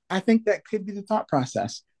fair. I think that could be the thought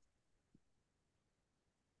process.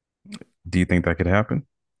 Do you think that could happen?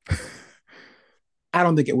 I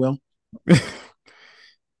don't think it will.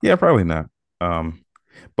 Yeah, probably not. Um,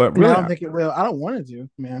 but And I really, don't think it will. I don't want to do,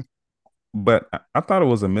 man. but I thought it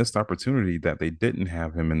was a missed opportunity that they didn't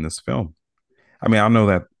have him in this film. I mean, I know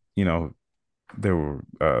that there were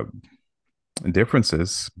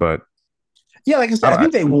differences, but Yeah, like I said, I I,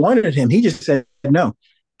 think they wanted him. He just said no.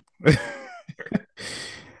 I,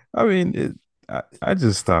 I mean, I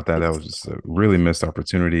just thought that that was just a really missed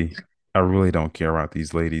opportunity. I really don't care about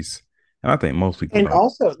these ladies, and I think most people And don't.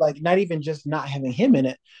 also, like, not even just not having him in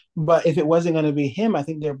it, but if it wasn't going to be him, I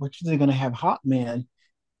think they're potentially going to have Hot Man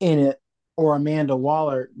in it or Amanda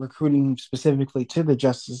Waller recruiting specifically to the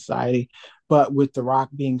Justice Society. But with The Rock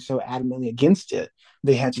being so adamantly against it,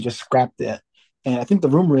 they had to just scrap that. And I think the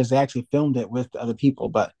rumor is they actually filmed it with other people,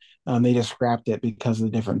 but they just scrapped it because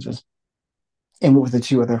of the differences. And with the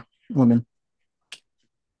two other women.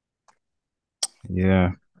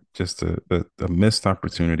 Yeah, just a missed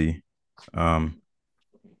opportunity. Um,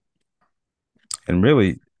 and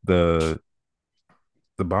really, the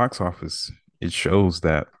box office, it shows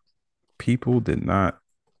that people did not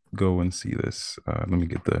go and see this. Let me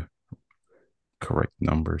get the correct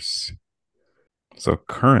numbers. So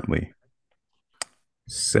currently,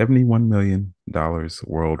 $71 million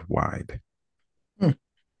worldwide. Hmm.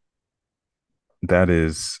 That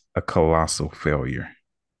is a colossal failure.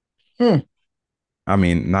 Hmm. I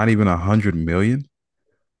mean, not even 100 million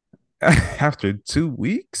after 2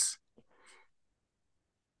 weeks.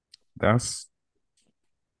 That's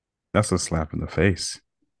that's a slap in the face.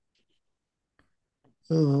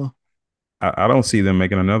 Oh, I don't see them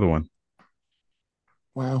making another one.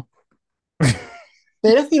 wow.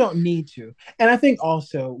 They definitely don't need to. And I think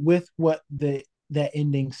also with what the that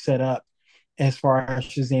ending set up as far as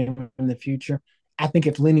Shazam in the future, I think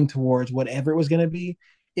it's leaning towards whatever it was going to be.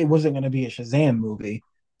 It wasn't going to be a Shazam movie.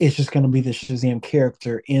 It's just going to be the Shazam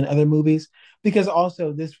character in other movies. Because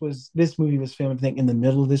also this movie was filmed, I think, in the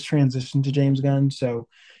middle of this transition to James Gunn, so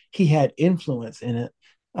he had influence in it.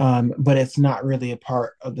 But it's not really a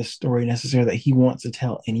part of the story necessarily that he wants to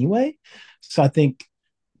tell anyway. So I think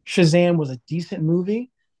Shazam was a decent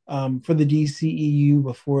movie for the DCEU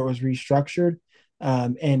before it was restructured,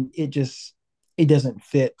 and it doesn't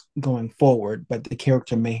fit going forward. But the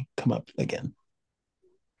character may come up again.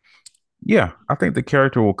 Yeah, I think the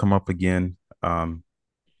character will come up again.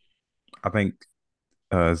 I think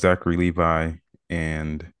Zachary Levi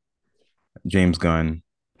and James Gunn,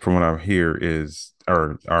 from what I hear, is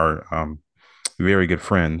are very good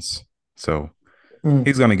friends. So Mm.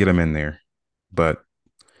 he's gonna get him in there. But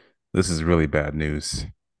this is really bad news.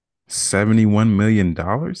 $71 million?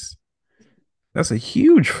 That's a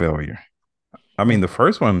huge failure. I Yeah. mean, the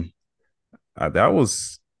first one, that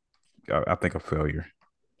was, I think, a failure.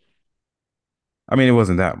 I mean, it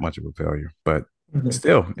wasn't that much of a failure, but Mhm.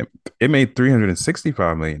 still, it made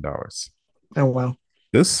 $365 million. Oh wow.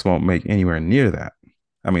 This won't make anywhere near that.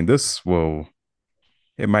 I mean,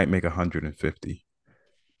 it might make 150,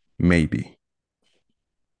 maybe.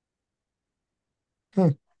 Hmm.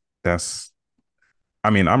 That's, I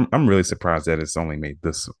mean, I'm really surprised that it's only made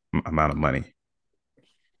this amount of money.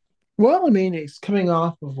 Well, I mean, it's coming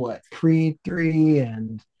off of what Creed 3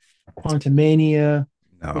 and Quantumania,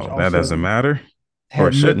 which No, that also doesn't matter, or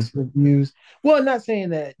it had shouldn't. mixed reviews. Well, I'm not saying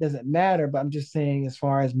that it doesn't matter, but I'm just saying as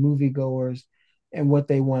far as moviegoers and what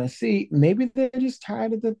they want to see, maybe they're just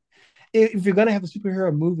tired of the if you're gonna have a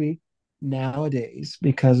superhero movie nowadays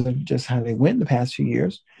because of just how they went in the past few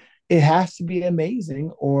years, it has to be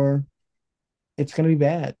amazing or it's gonna be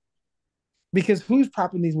bad. Because who's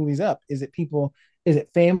propping these movies up? Is it people? Is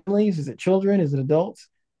it families? Is it children? Is it adults?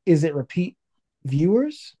 Is it repeat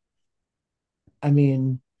viewers? I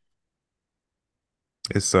mean,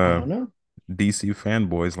 It's I don't know. DC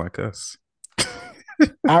fanboys like us.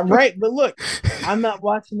 I'm right, but look, I'm not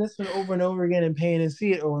watching this one over and over again and paying to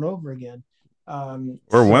see it over and over again.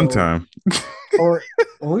 Or one So time. or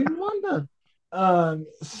even one time.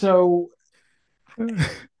 So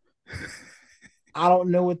I don't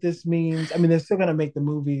know what this means. I mean, they're still gonna make the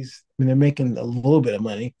movies. I mean, they're making a little bit of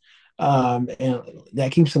money, and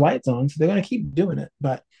that keeps the lights on. So they're gonna keep doing it.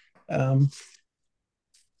 But um,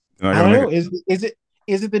 They're not I gonna don't make know. it.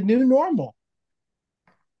 Is it the new normal?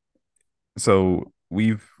 So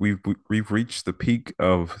we've reached the peak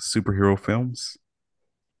of superhero films.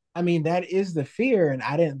 I mean, that is the fear, and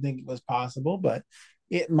I didn't think it was possible, but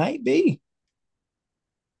it might be.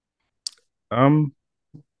 Um,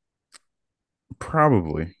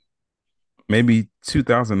 Probably. Maybe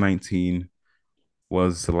 2019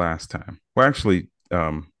 was the last time. Well, actually,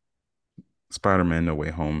 Spider-Man No Way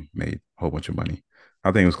Home made a whole bunch of money.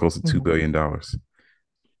 I think it was close to $2 Mhm. billion,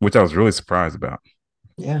 which I was really surprised about.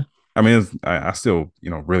 Yeah. I mean, I still,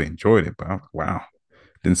 really enjoyed it, but I was like, wow,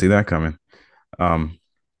 didn't see that coming. Um,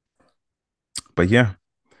 but yeah,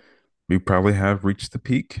 we probably have reached the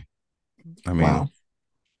peak. I mean, Wow.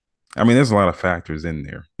 there's a lot of factors in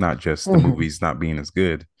there, not just the Mhm. movies not being as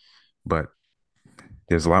good, but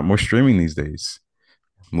There's a lot more streaming these days.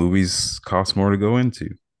 Movies cost more to go into,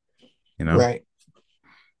 you know. Right.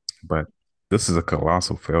 But this is a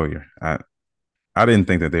colossal failure. I didn't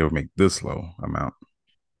think that they would make this low amount.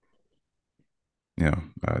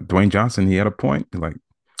 Dwayne Johnson, he had a point. Like,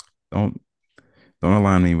 don't don't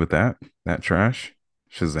align me with that trash.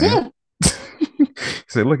 Shazam. Yeah. He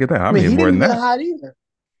said, "Look at that. I I mean, made he more didn't than get that. hot either.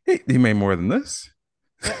 He made more than this.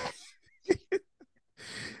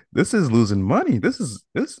 This is losing money. This is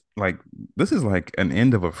like an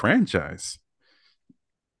end of a franchise.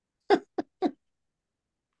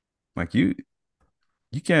 Like you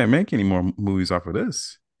can't make any more movies off of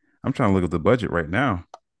this. I'm trying to look at the budget right now.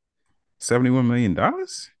 $71 million.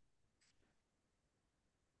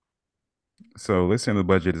 So let's say the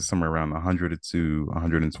budget is somewhere around 100 to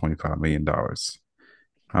 125 million dollars.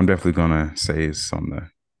 I'm definitely gonna say it's on the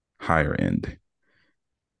higher end.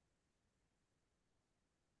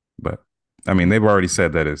 But I mean, they've already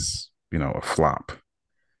said that it's a flop.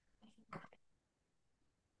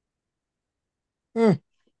 Mm,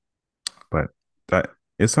 But that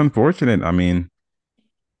it's unfortunate. I mean,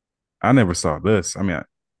 I never saw this. I mean,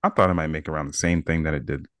 I thought it might make around the same thing that it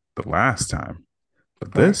did the last time.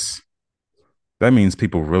 But right. that means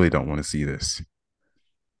people really don't want to see this.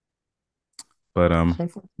 But It's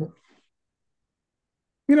unfortunate.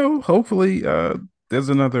 hopefully there's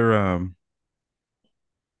another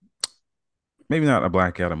maybe not a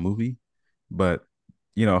Black Adam movie, but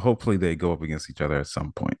hopefully they go up against each other at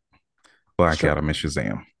some point. Black Sure. Adam and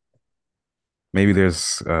Shazam. Maybe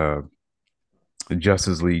there's a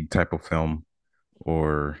Justice League type of film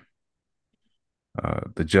or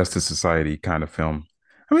the Justice Society kind of film.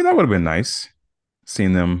 I mean, that would have been nice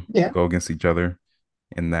seeing them Yeah. go against each other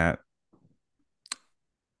in that.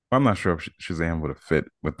 I'm not sure if Shazam would have fit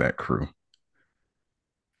with that crew.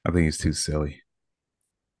 I think he's too silly.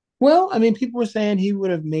 Well, I mean, people were saying he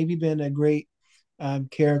would have maybe been a great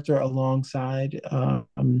character alongside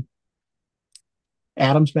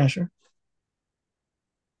Adam Smasher.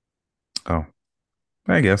 Oh,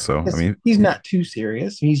 I guess so. I mean, He's not too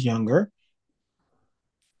serious. He's younger.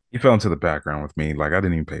 he fell into the background with me. Like I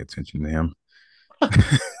didn't even pay attention to him.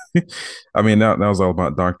 I mean, that was all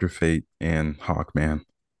about Doctor Fate and Hawkman.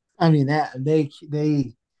 I mean that they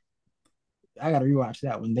I gotta rewatch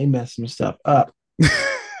that one. They messed some stuff up.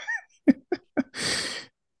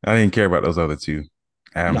 I didn't care about those other two,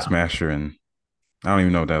 Adam No. Smasher and I don't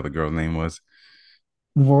even know what the other girl's name was.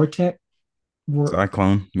 Vortex Vor-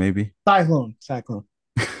 Cyclone, maybe. Cyclone.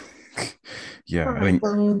 Yeah, I think.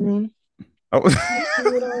 Cyclone. Oh,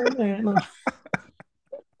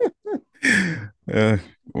 uh,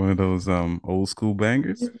 one of those old school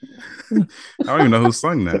bangers. I don't even know who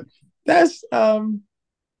sung that. That's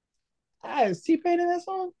is T-Pain in that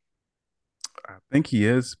song? I think he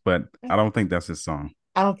is, but I don't think that's his song.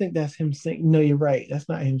 I don't think that's him singing. No, you're right. That's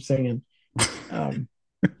not him singing. Um,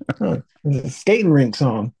 it was a skating rink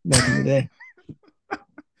song back in the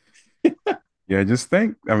day. Yeah, just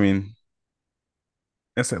think. I mean,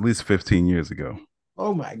 that's at least 15 years ago.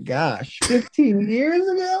 Oh my gosh, 15 years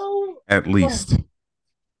ago? At Oh, least.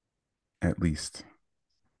 At least.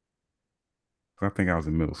 I think I was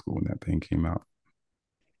in middle school when that thing came out.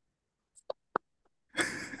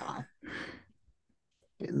 God,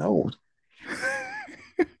 getting old.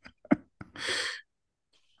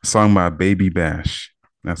 Song by Baby Bash.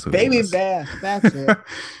 That's who it Baby was. Bash, that's it.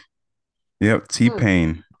 Yep, T Hmm.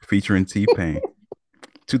 Pain featuring T Pain.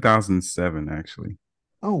 2007, actually.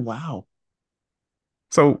 Oh wow.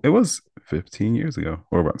 So it was 15 years ago,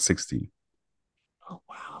 or about 16. Oh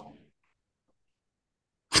wow.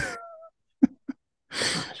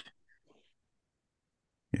 Gosh.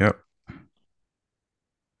 Yep.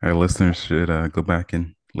 Our listeners should go back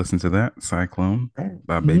and listen to that Cyclone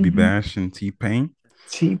by Baby Mm-hmm. Bash and T Pain.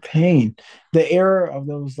 T-Pain. The era of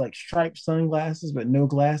those like striped sunglasses but no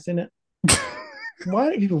glass in it.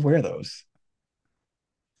 Why do people wear those?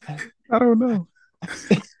 I, I don't know. I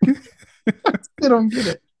still don't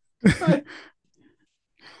get it.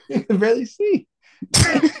 You can barely see.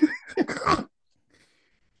 Random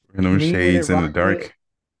When you in it shades in the rocking it, dark.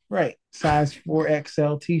 right? Size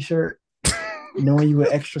 4XL t-shirt, knowing you were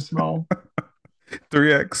extra small.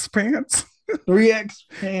 3X pants. 3X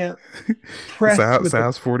pant pressed with a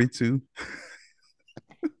Size 42.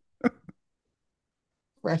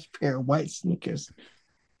 fresh pair of white sneakers.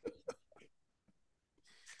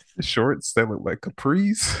 Shorts that look like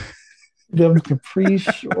capris. Them capri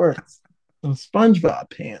shorts. Some SpongeBob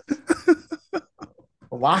pants.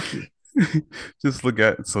 Blocky. Just look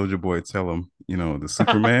at Soldier Boy, tell him, the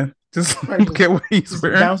Superman. Just Right, look at what he's just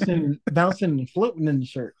wearing. bouncing and floating in the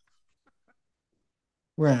shirt.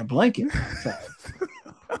 Wearing a blanket outside.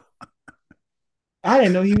 I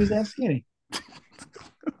didn't know he was that skinny.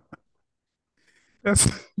 That's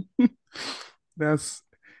that's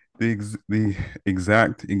the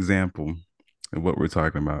exact example of what we're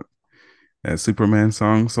talking about. That Superman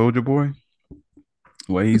song, Soldier Boy,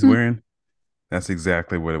 what he's wearing, that's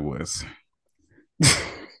exactly what it was.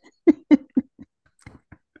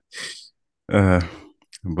 uh,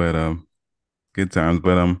 but good times.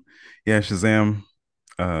 But yeah, Shazam,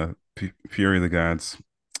 Fury of the Gods,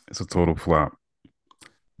 it's a total flop.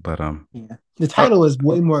 But Yeah. The uh, title is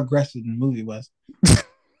way more aggressive than the movie was.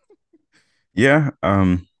 yeah,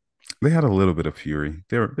 they had a little bit of fury.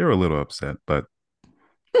 They were a little upset, but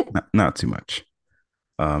not too much.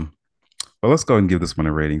 Um, but let's go and give this one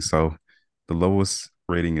a rating. So the lowest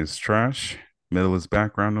rating is trash, middle is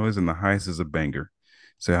background noise, and the highest is a banger.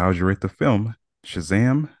 So how'd you rate the film?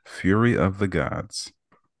 Shazam, Fury of the Gods.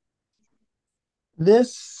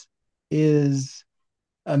 This is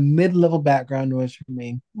a mid-level background noise for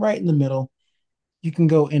me, right in the middle. You can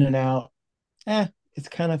go in and out. It's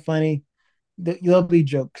kind of funny. There'll be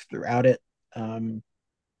jokes throughout it. Um,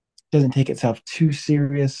 doesn't take itself too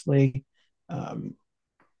seriously. Um,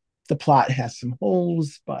 the plot has some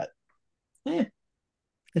holes, but eh,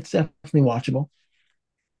 it's definitely watchable.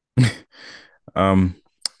 um,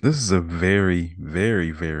 this is a very,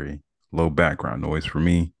 very, very low background noise for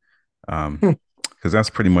me. Hmm. Because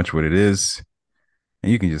that's pretty much what it is.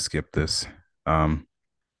 And you can just skip this. Um,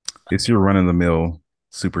 it's your run of the mill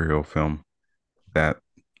superhero film that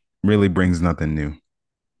really brings nothing new.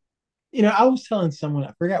 I was telling someone,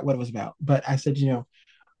 I forgot what it was about, but I said,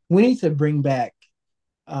 we need to bring back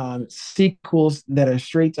sequels that are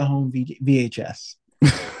straight to home VHS.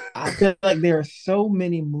 I feel like there are so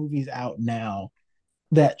many movies out now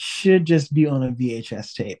that should just be on a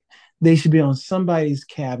VHS tape. They should be on somebody's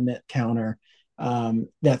cabinet counter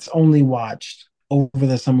that's only watched over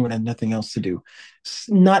the summer when I have nothing else to do.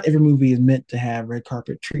 Not every movie is meant to have red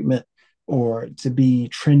carpet treatment or to be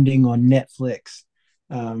trending on Netflix.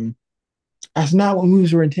 Um, that's not what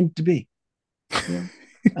movies were intended to be. You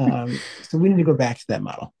know, so we need to go back to that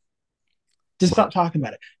model. Just But stop talking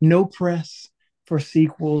about it. No press for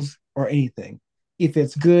sequels or anything. If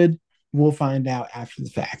it's good, we'll find out after the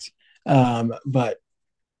fact. But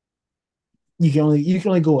you can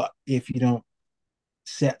only go up if you don't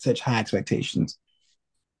set such high expectations.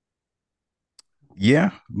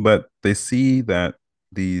 yeah, but they see that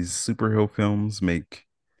these superhero films make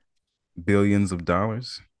billions of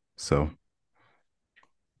dollars. So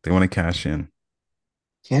they want to cash in.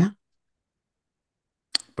 Yeah.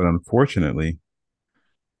 But unfortunately,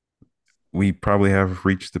 we probably have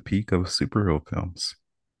reached the peak of superhero films.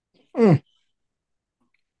 Mm.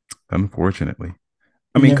 Unfortunately.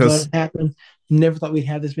 I mean, Never thought because, it happened. Never thought we'd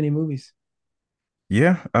have this many movies.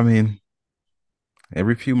 yeah, I mean,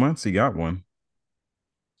 every few months you got one.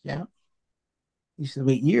 Yeah. You should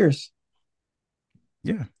wait years.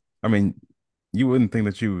 Yeah. I mean, you wouldn't think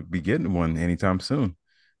that you would be getting one anytime soon.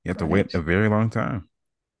 You have to wait Right. a very long time.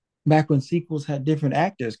 Back when sequels had different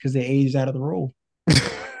actors because they aged out of the role.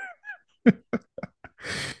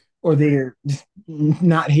 Or they're just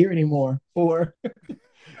not here anymore. Or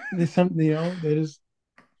there's something, they just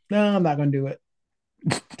no, I'm not gonna do it.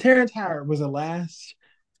 Terrence Howard was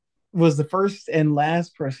the first and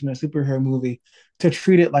last person in a superhero movie to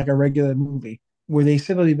treat it like a regular movie, where they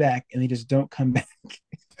say they'll be back and they just don't come back.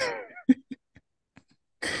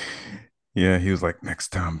 Yeah, he was like, next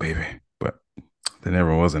time, baby. But there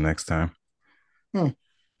never was a next time. Hmm.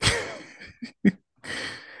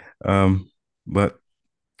 um, but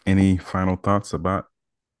any final thoughts about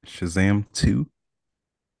Shazam 2?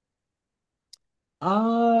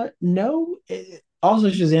 No. Also,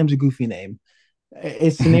 Shazam's a goofy name.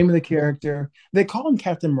 It's the name of the character. They call him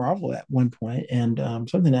Captain Marvel at one point, and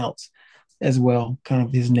something else as well. Kind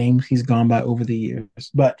of his names he's gone by over the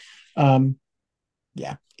years. But um,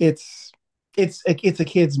 yeah, it's a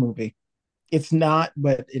kids movie. It's not,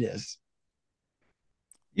 but it is.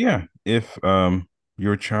 Yeah, if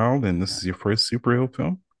you're a child and this is your first superhero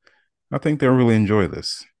film, I think they'll really enjoy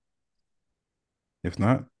this. If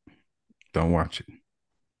not, don't watch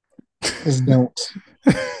Just it. don't.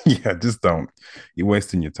 Yeah, just don't. You're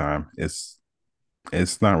wasting your time. It's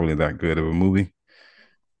not really that good of a movie.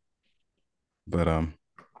 But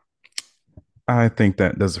I think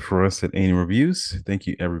that does it for us at Any Reviews. Thank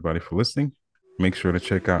you everybody for listening. Make sure to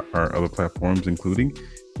check out our other platforms, including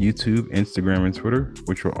YouTube, Instagram, and Twitter,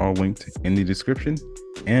 which are all linked in the description.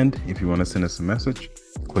 And if you want to send us a message,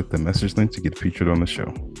 click the message link to get featured on the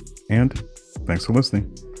show. And thanks for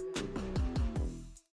listening.